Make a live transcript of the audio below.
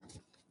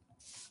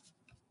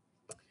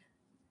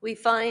We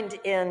find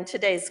in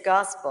today's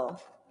gospel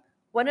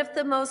one of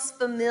the most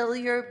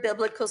familiar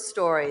biblical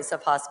stories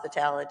of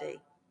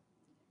hospitality.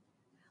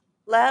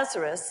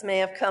 Lazarus may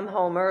have come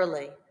home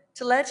early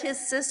to let his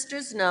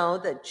sisters know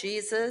that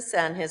Jesus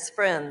and his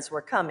friends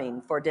were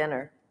coming for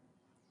dinner.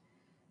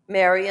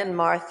 Mary and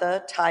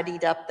Martha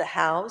tidied up the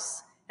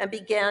house and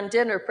began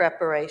dinner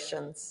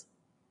preparations.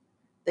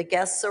 The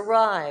guests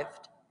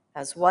arrived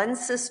as one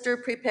sister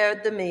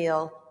prepared the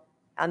meal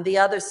and the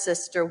other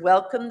sister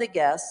welcomed the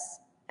guests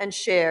and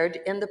shared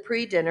in the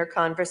pre-dinner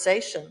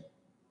conversation.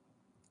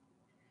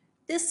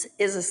 This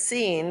is a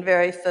scene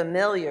very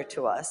familiar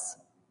to us,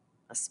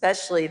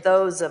 especially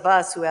those of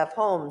us who have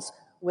homes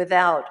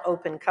without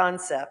open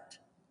concept,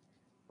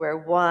 where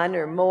one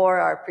or more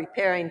are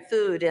preparing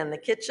food in the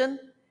kitchen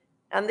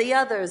and the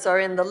others are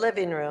in the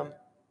living room,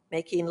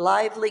 making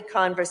lively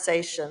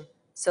conversation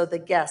so the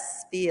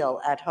guests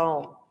feel at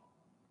home.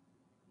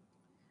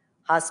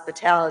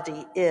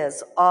 Hospitality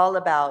is all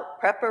about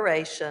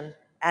preparation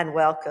and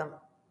welcome.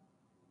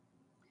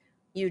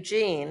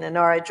 Eugene and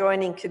our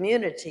adjoining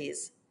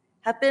communities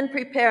have been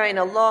preparing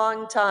a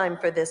long time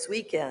for this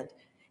weekend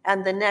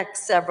and the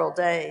next several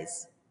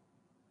days,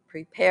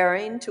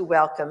 preparing to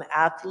welcome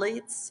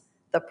athletes,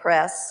 the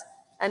press,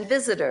 and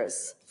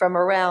visitors from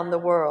around the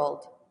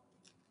world.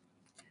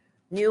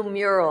 New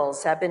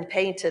murals have been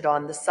painted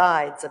on the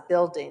sides of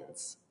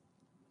buildings.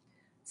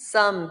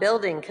 Some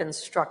building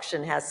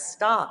construction has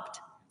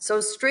stopped,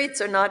 so streets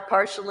are not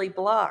partially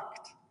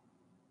blocked.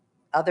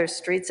 Other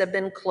streets have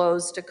been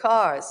closed to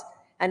cars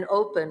and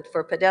opened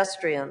for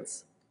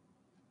pedestrians.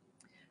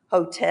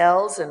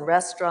 Hotels and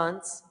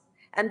restaurants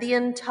and the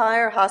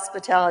entire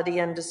hospitality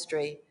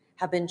industry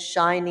have been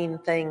shining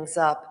things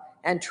up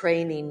and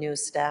training new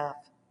staff.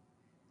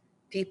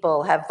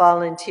 People have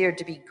volunteered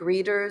to be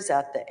greeters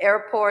at the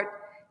airport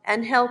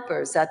and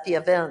helpers at the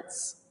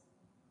events.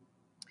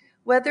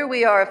 Whether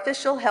we are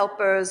official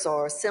helpers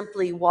or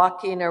simply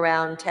walking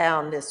around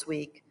town this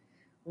week,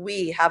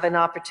 we have an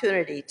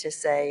opportunity to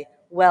say,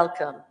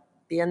 welcome,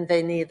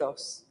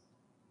 bienvenidos.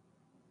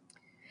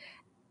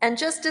 And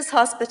just as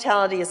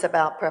hospitality is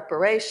about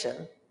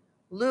preparation,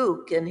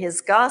 Luke in his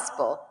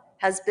gospel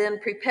has been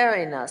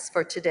preparing us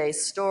for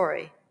today's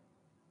story.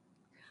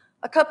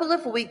 A couple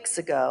of weeks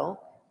ago,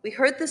 we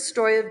heard the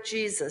story of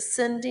Jesus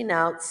sending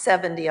out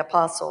 70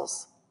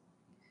 apostles.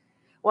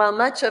 While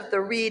much of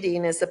the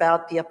reading is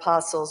about the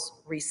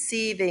apostles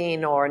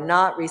receiving or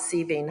not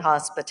receiving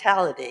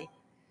hospitality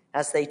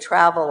as they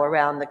travel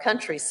around the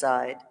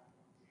countryside,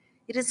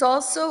 it is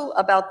also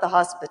about the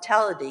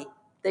hospitality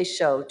they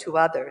show to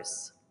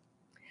others.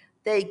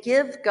 They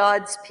give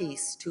God's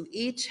peace to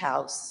each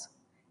house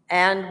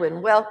and,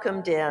 when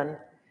welcomed in,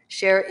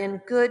 share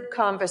in good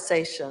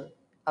conversation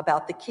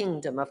about the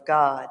kingdom of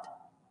God.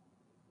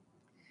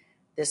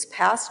 This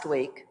past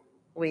week,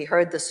 we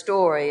heard the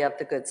story of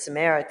the Good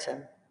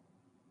Samaritan.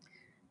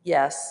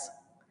 Yes,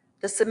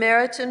 the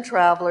Samaritan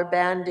traveler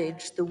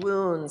bandaged the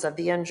wounds of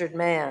the injured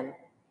man,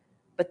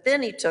 but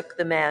then he took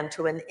the man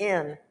to an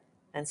inn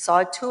and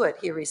saw to it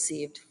he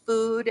received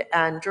food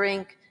and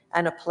drink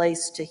and a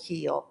place to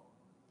heal.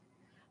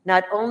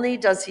 Not only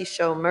does he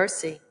show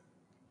mercy,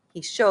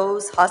 he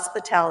shows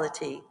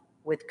hospitality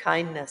with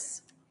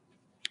kindness.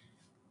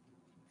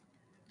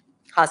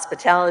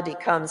 Hospitality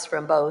comes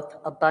from both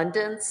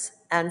abundance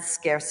and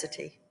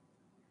scarcity.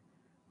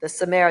 The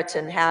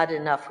Samaritan had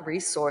enough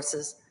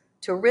resources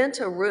to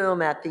rent a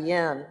room at the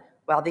inn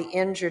while the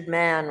injured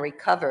man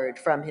recovered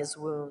from his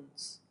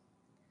wounds.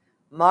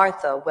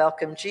 Martha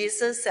welcomed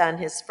Jesus and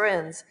his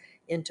friends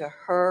into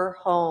her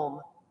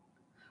home.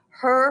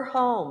 Her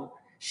home.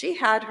 She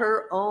had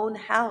her own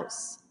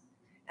house,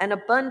 an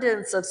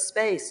abundance of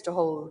space to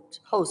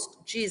host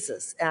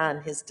Jesus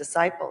and his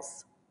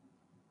disciples.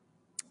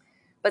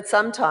 But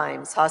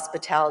sometimes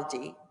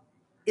hospitality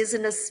is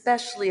an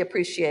especially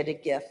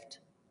appreciated gift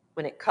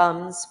when it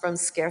comes from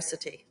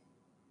scarcity.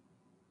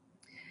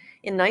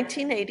 In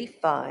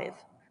 1985,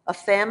 a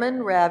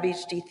famine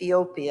ravaged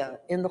Ethiopia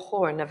in the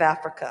Horn of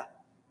Africa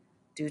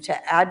due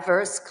to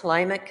adverse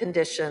climate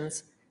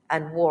conditions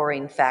and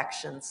warring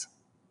factions.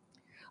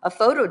 A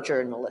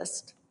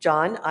photojournalist,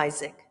 John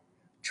Isaac,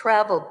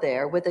 traveled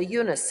there with a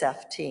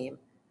UNICEF team.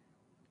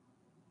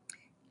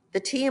 The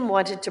team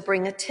wanted to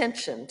bring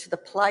attention to the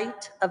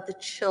plight of the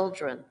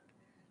children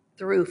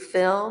through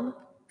film,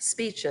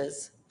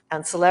 speeches,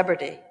 and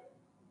celebrity.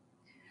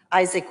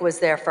 Isaac was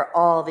there for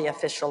all the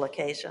official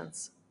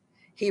occasions.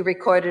 He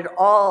recorded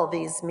all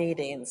these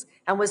meetings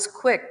and was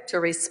quick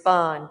to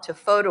respond to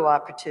photo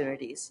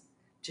opportunities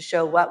to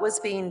show what was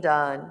being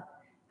done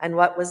and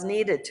what was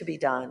needed to be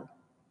done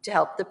to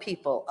help the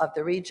people of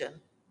the region.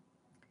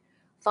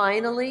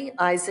 Finally,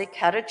 Isaac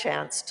had a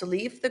chance to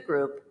leave the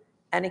group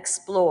and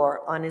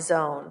explore on his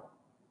own.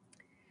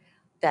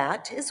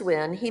 That is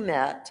when he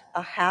met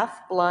a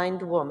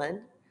half-blind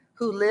woman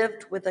who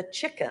lived with a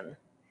chicken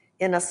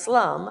in a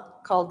slum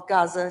called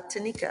Gaza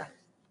Tanika.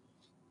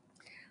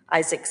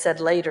 Isaac said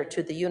later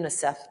to the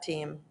UNICEF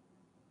team,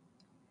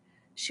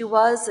 "She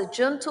was a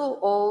gentle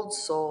old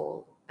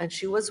soul, and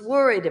she was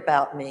worried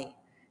about me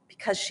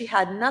because she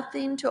had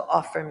nothing to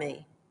offer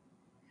me.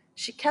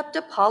 She kept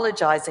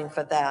apologizing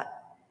for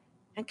that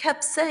and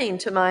kept saying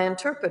to my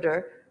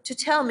interpreter to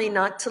tell me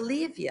not to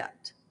leave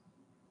yet.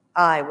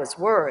 I was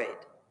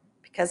worried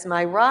because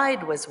my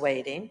ride was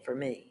waiting for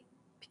me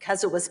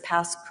because it was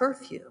past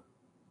curfew.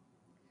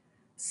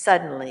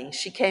 Suddenly,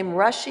 she came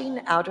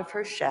rushing out of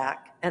her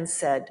shack and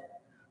said,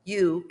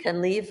 "You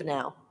can leave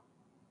now."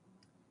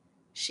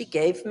 "She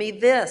gave me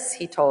this,"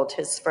 he told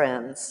his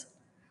friends,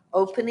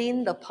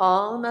 opening the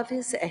palm of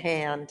his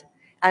hand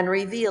and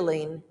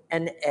revealing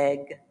an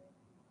egg.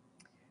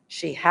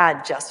 She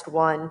had just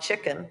one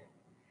chicken,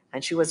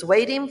 and she was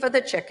waiting for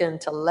the chicken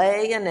to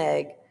lay an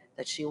egg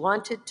that she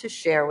wanted to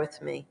share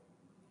with me.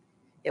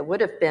 It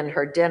would have been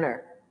her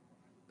dinner,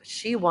 but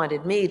she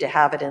wanted me to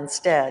have it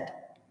instead,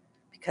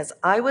 because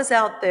I was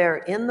out there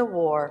in the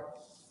war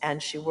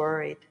and she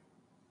worried.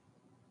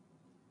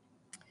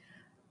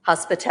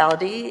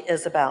 Hospitality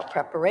is about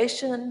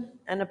preparation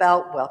and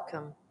about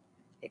welcome.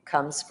 It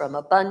comes from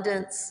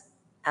abundance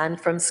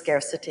and from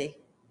scarcity.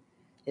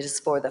 It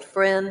is for the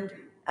friend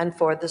and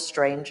for the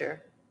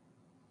stranger.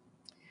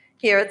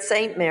 Here at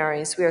St.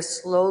 Mary's, we are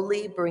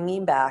slowly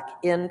bringing back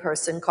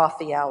in-person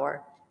coffee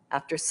hour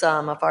after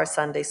some of our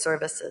Sunday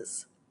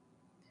services.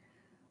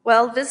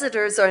 While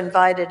visitors are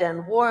invited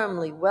and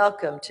warmly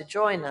welcome to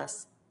join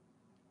us,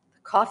 the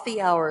coffee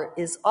hour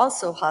is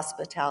also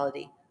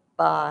hospitality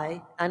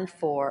by and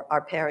for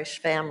our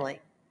parish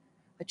family,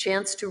 a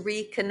chance to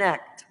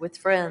reconnect with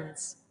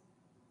friends.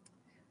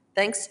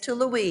 Thanks to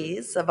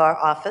Louise of our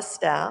office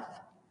staff,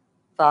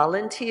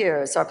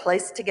 volunteers are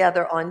placed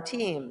together on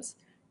teams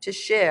to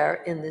share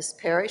in this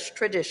parish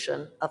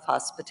tradition of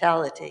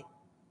hospitality.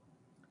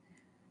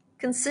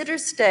 Consider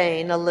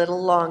staying a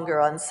little longer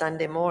on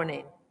Sunday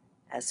morning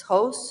as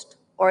host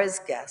or as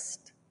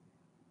guest.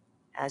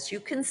 As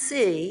you can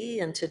see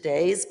in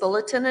today's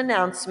bulletin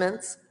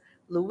announcements,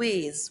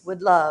 Louise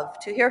would love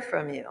to hear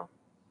from you.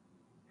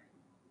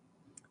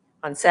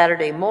 On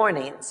Saturday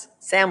mornings,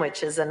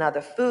 sandwiches and other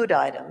food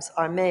items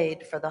are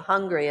made for the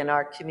hungry in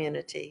our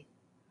community.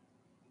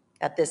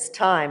 At this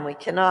time, we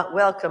cannot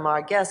welcome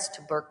our guests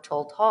to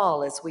Berchtold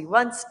Hall as we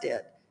once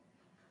did,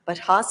 but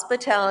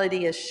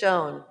hospitality is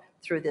shown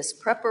through this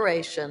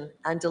preparation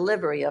and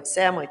delivery of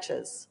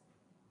sandwiches.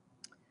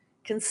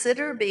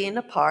 Consider being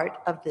a part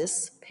of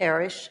this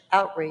parish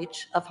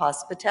outreach of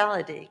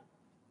hospitality.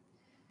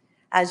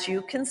 As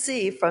you can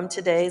see from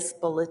today's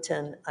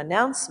bulletin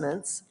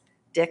announcements,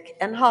 Dick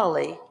and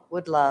Holly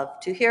would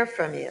love to hear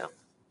from you.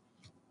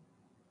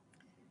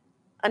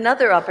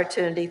 Another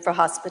opportunity for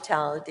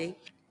hospitality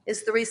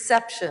is the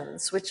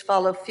receptions which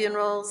follow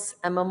funerals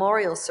and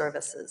memorial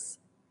services.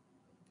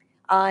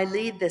 I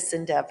lead this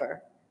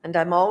endeavor, and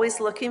I'm always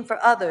looking for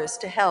others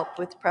to help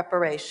with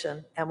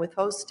preparation and with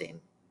hosting.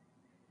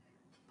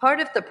 Part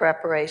of the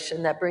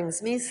preparation that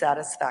brings me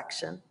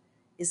satisfaction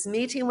is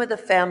meeting with a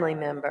family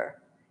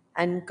member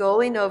and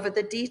going over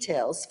the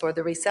details for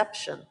the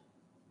reception.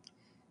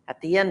 At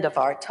the end of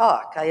our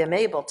talk, I am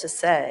able to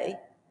say,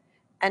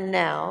 "And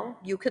now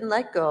you can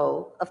let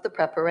go of the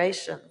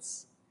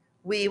preparations.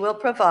 We will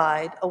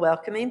provide a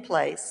welcoming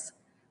place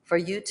for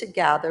you to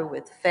gather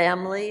with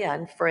family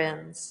and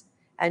friends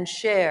and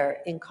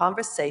share in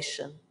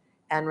conversation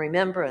and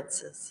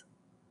remembrances."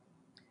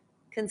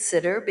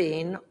 Consider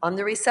being on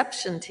the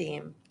reception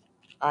team.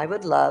 I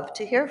would love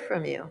to hear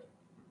from you.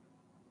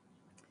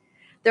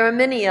 There are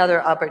many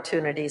other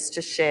opportunities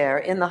to share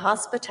in the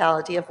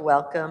hospitality of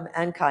welcome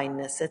and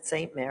kindness at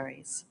St.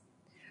 Mary's.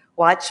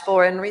 Watch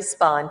for and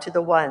respond to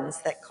the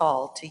ones that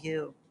call to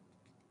you.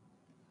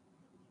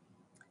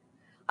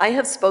 I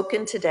have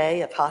spoken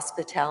today of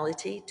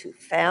hospitality to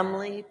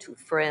family, to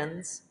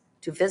friends,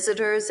 to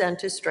visitors, and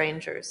to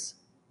strangers.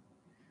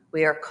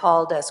 We are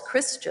called as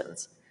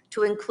Christians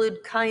to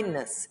include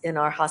kindness in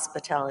our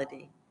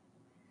hospitality.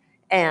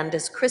 And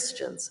as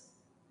Christians,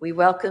 we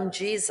welcome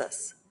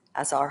Jesus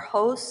as our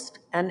host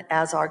and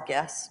as our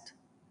guest.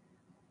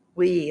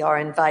 We are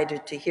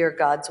invited to hear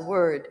God's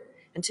word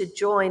and to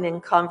join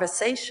in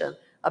conversation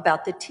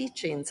about the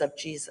teachings of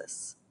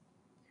Jesus.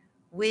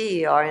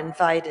 We are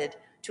invited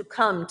to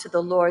come to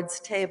the Lord's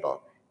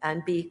table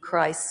and be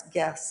Christ's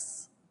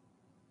guests.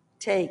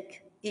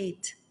 Take,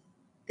 eat.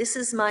 This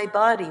is my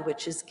body,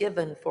 which is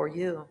given for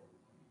you.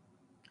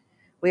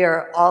 We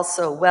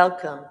also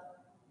welcome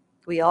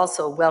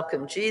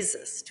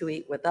Jesus to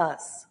eat with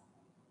us.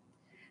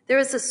 There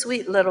is a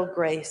sweet little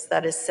grace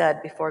that is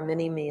said before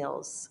many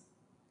meals.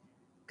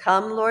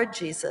 Come, Lord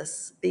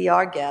Jesus, be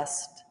our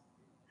guest,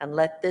 and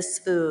let this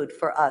food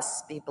for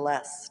us be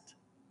blessed.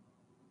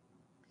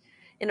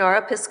 In our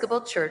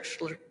Episcopal Church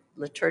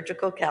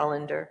liturgical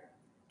calendar,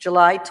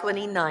 July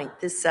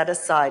 29th is set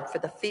aside for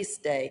the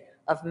feast day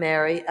of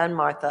Mary and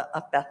Martha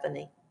of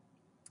Bethany.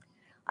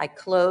 I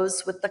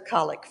close with the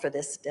collect for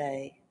this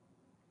day.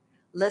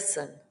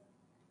 Listen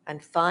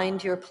and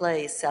find your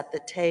place at the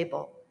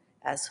table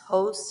as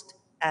host,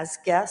 as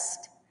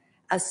guest,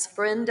 as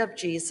friend of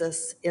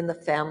Jesus in the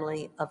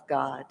family of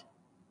God.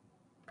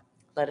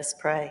 Let us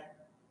pray.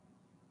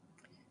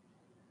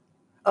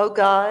 O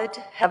God,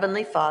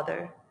 Heavenly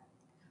Father,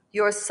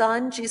 Your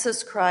Son,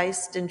 Jesus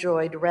Christ,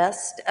 enjoyed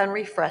rest and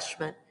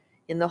refreshment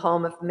in the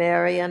home of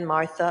Mary and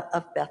Martha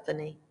of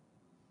Bethany.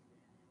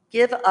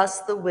 Give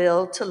us the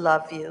will to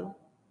love you,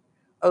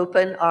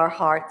 open our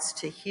hearts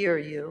to hear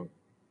you,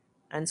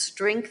 and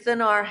strengthen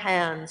our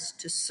hands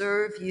to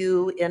serve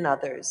you in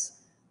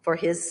others for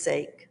his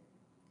sake,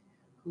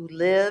 who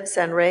lives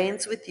and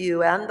reigns with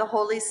you and the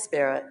Holy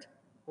Spirit,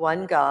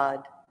 one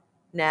God,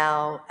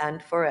 now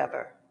and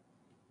forever.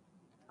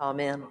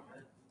 Amen.